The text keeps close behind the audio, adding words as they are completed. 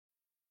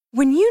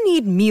When you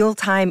need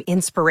mealtime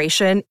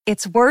inspiration,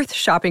 it's worth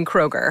shopping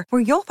Kroger,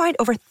 where you'll find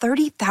over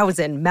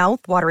 30,000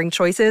 mouth-watering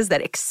choices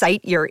that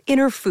excite your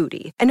inner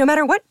foodie. And no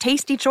matter what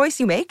tasty choice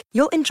you make,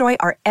 you'll enjoy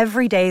our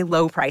everyday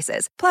low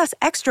prices, plus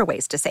extra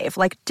ways to save,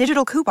 like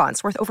digital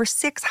coupons worth over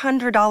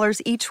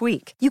 $600 each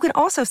week. You can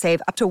also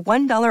save up to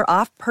 $1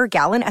 off per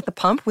gallon at the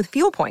pump with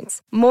fuel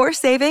points. More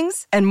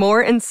savings and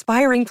more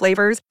inspiring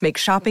flavors make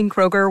shopping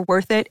Kroger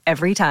worth it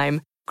every time.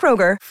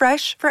 Kroger,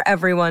 fresh for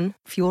everyone.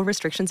 Fuel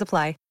restrictions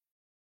apply.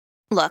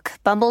 Look,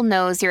 Bumble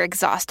knows you're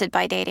exhausted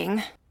by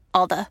dating.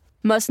 All the,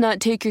 must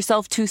not take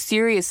yourself too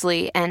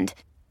seriously, and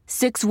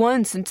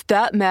 6'1" since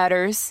that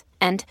matters,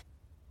 and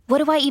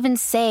what do I even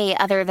say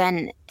other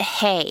than,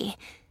 hey?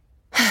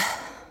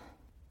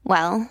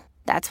 Well,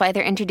 that's why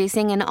they're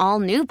introducing an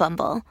all-new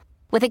Bumble,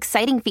 with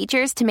exciting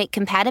features to make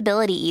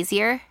compatibility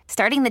easier,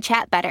 starting the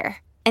chat better,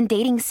 and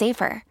dating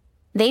safer.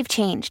 They've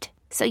changed,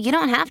 so you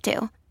don't have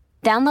to.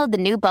 Download the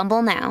new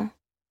Bumble now.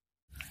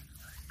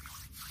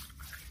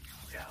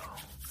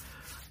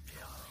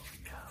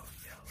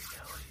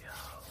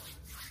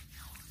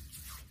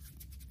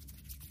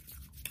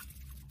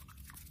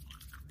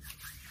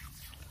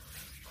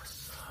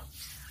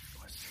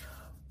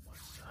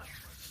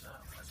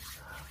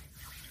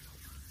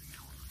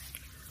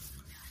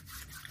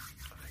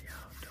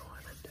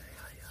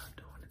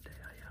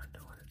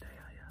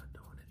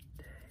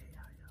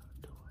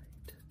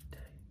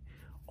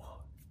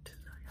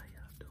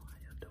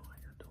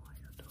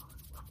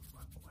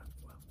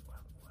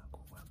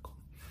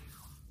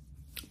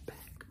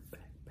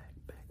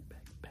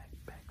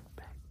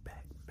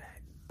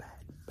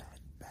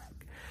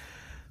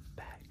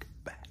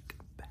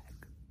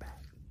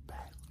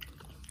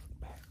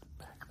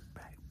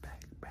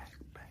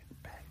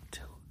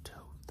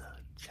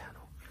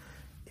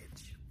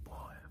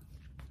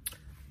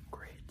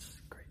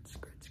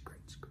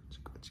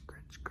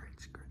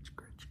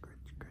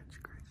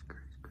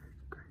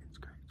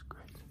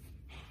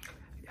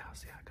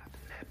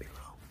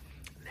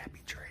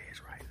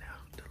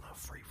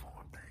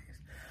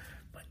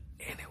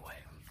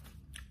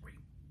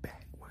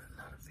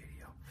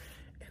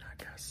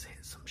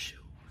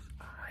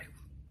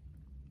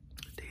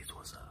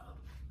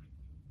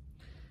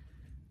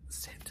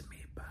 Sent to me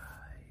by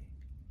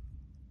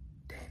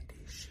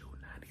Dandy Shoe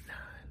 99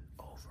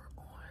 over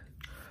on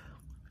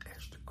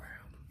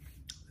Instagram.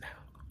 Now,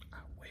 I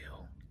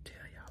will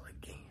tell y'all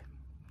again,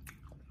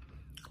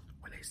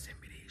 when they send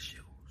me these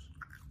shoes,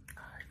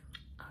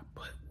 I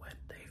put what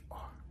they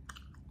are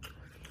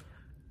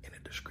in the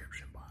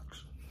description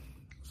box.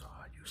 So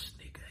all you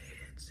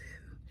sneakerheads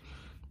and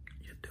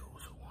you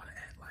dudes who want to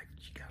act like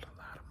you got a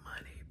lot of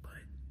money,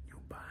 but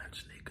you buying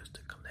sneakers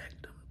to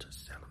collect them, to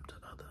sell them to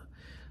other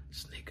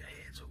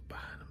sneakerheads who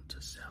buying them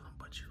to sell them,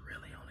 but you're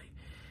really only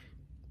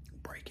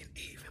breaking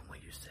even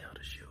when you sell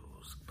the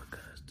shoes,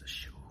 because the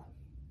shoe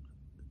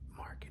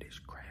market is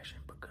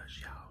crashing because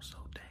y'all so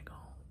dang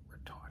on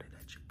retarded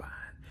that you're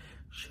buying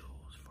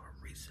shoes for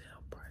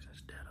resale price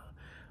instead of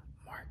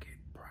market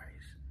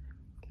price.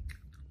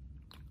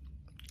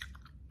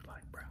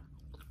 Like, bro,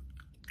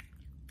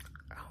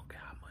 I don't care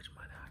how much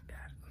money I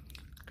got,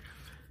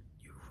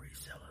 you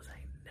resellers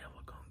ain't never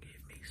gonna get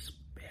me,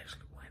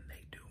 especially when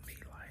they do me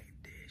like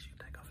this. You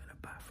think I'm gonna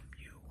buy from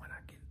you when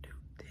I can do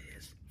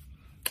this?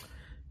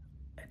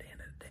 At the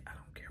end of the day, I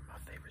don't care. My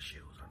favorite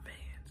shoes are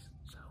Vans,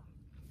 so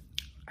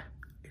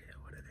it is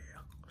what it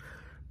is.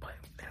 But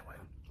anyway,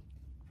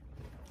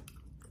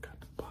 got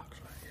the box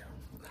right here.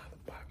 Now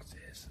the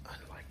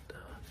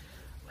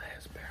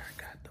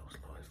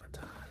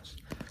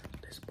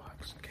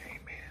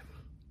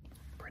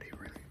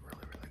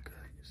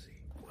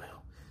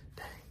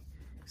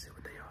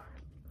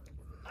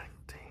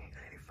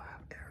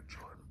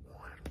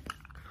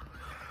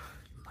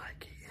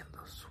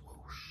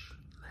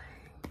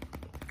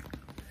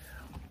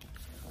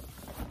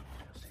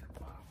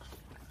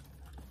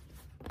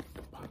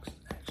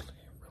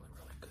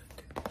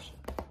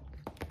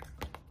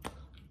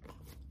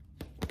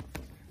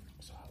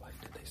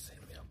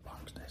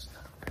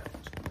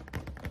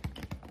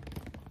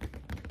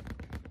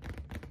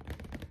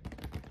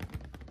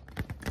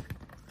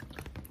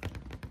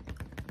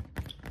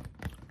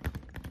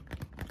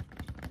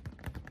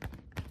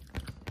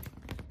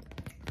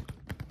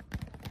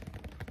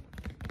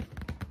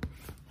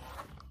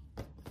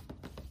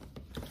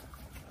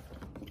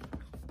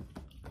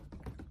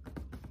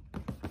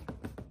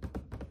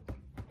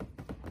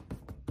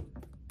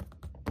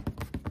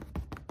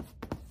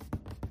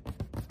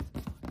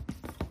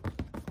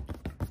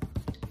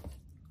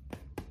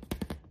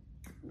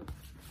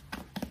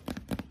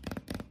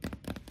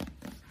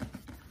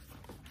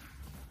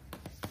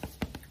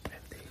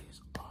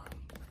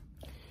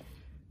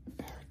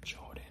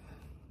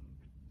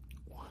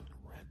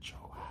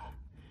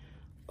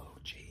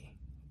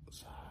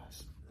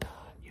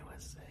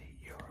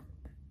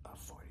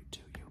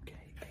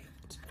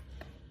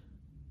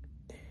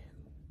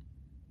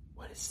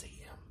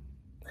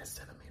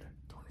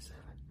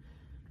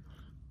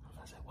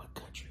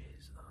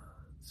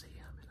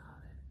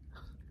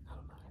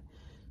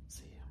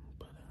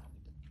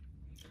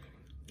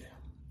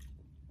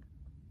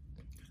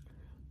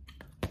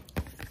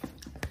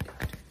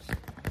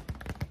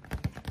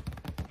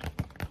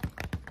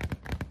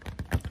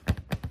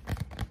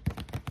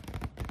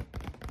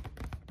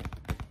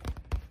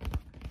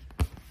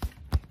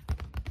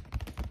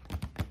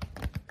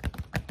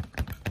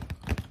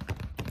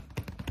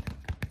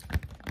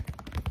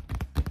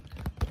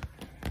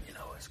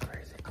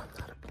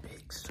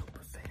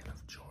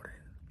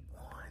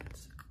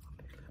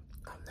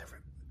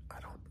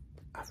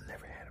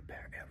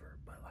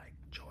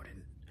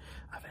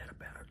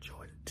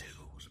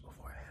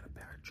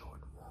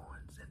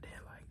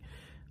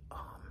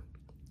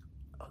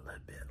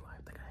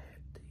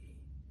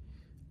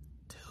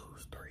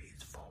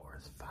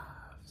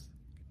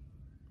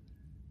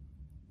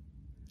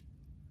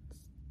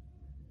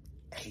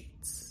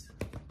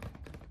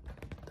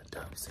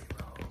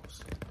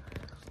zeros.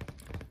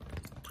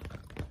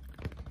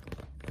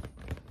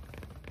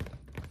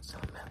 So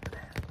remember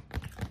that.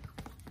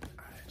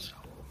 Alright, so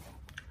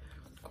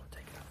I'm gonna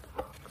take it out the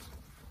box.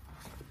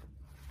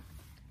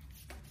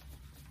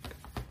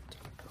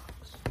 Take the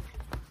box.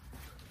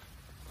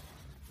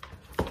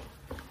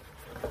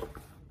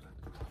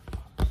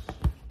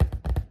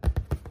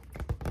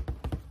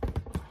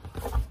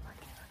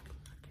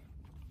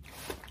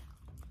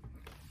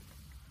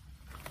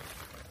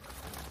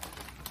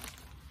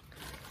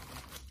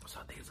 So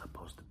these are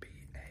supposed to be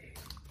a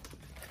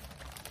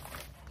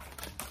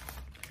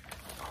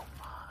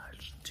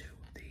homage to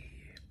the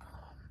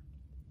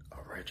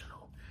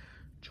original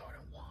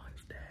Jordan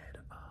 1s that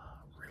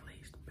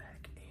released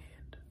back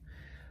in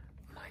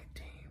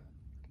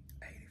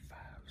 1985.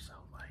 So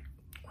like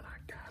when I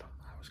got them,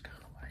 I was kind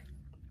of like,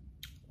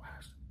 why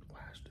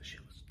the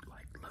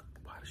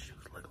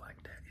shoes look like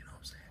that? You know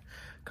what I'm saying?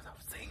 Because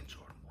I've seen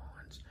Jordan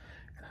 1s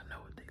and I know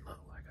what they look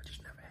like. I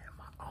just never had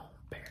my own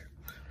pair.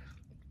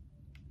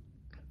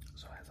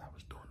 So as I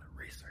was doing the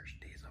research,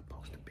 these are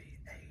supposed to be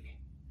a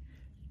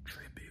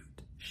tribute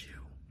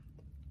shoe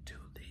to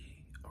the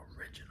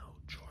original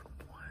Jordan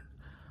 1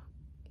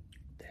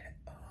 that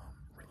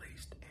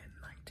released in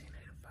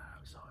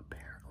 1985. So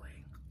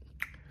apparently,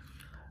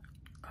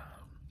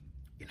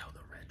 you know,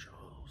 the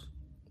retros,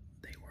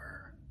 they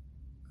were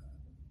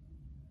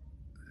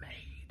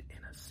made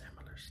in a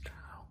similar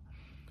style,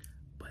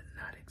 but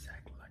not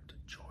exactly like the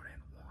Jordan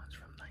 1s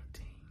from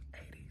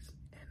 1980s.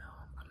 And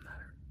I'm not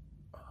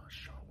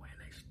sure when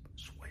they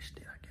switched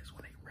it, I guess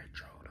when they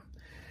retroed them,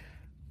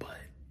 but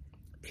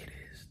it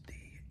is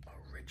the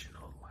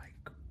original like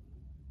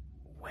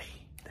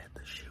way that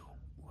the shoe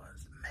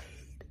was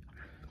made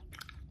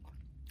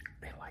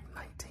in like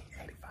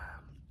 1985.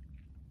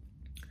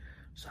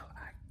 So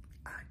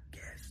I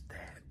guess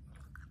that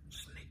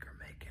sneaker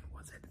making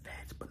was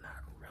advanced, but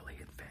not really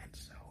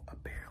advanced. So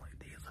apparently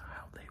these are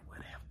how they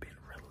would have been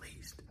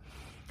released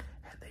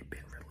had they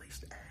been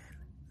released in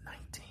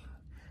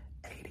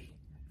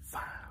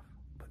 1985,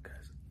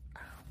 because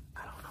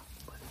I don't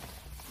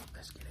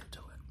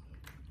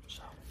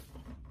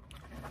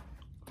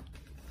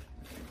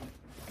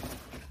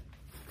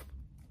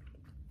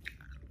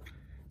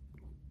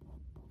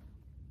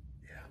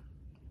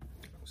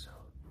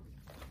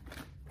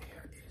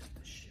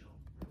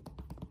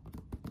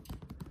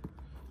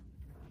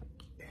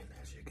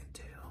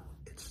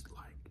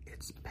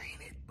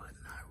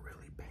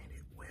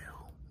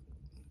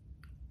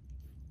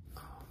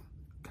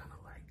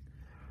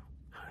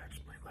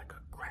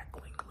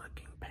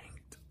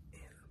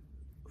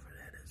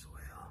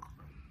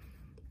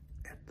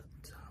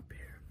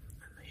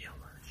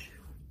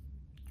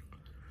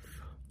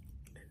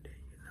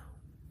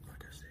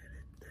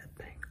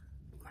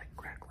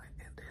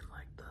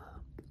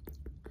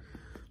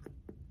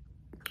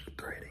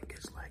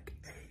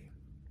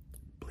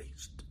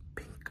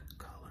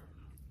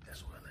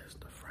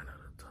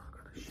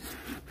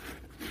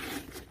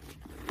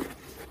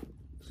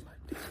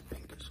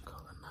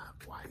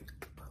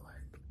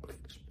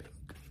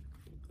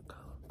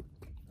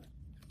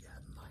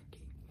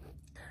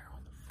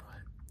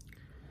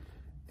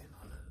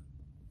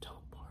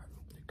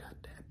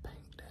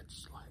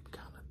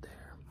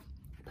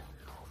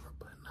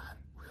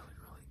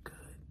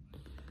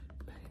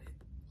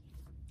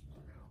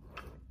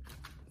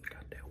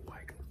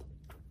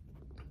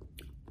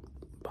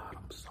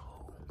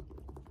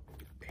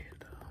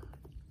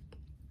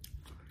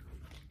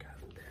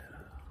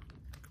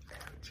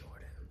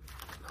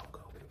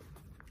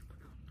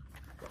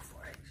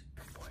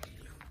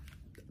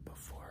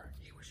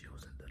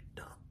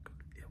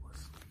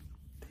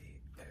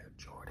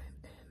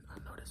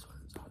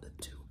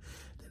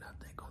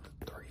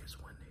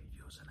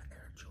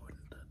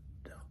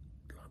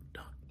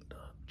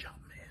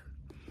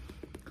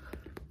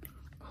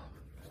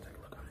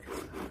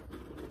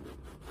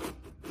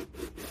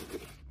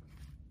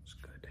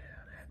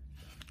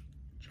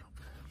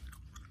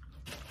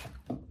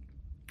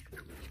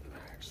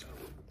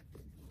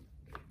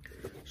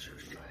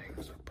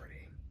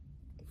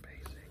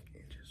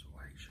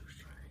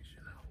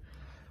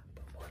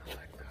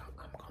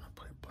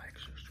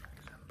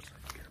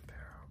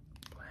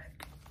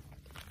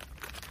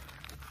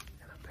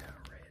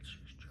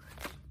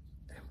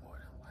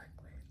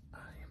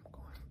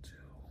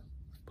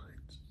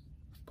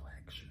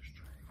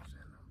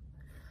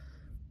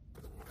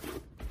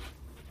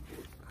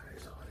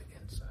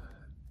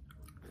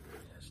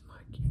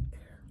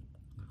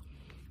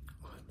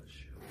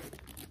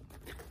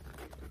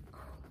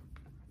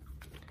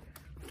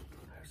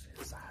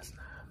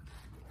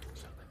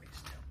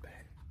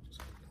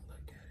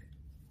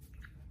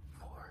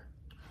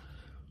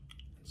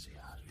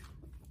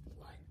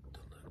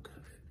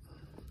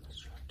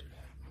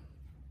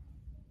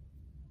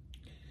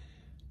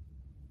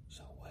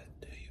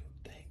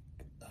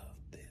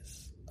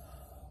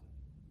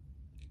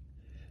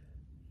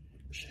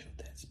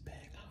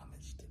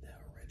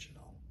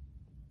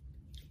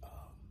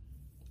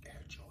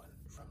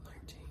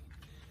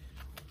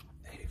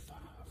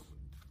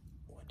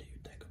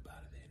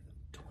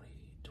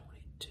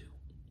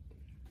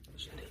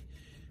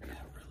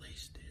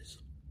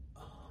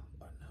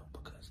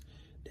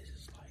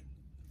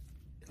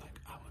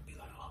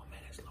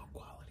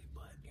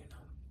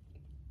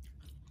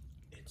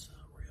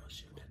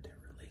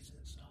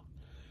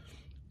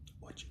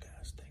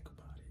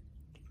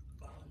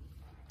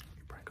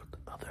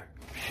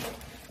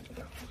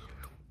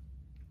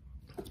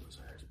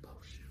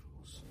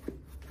shoes.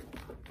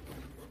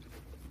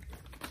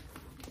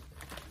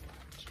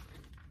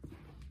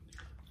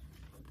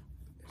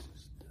 This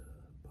is the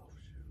both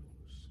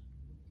shoes.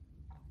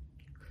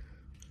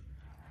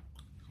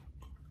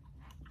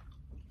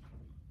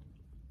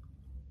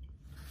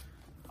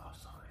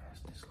 Also, it has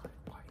this like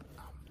white.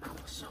 I'm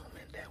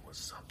assuming that was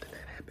something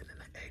that happened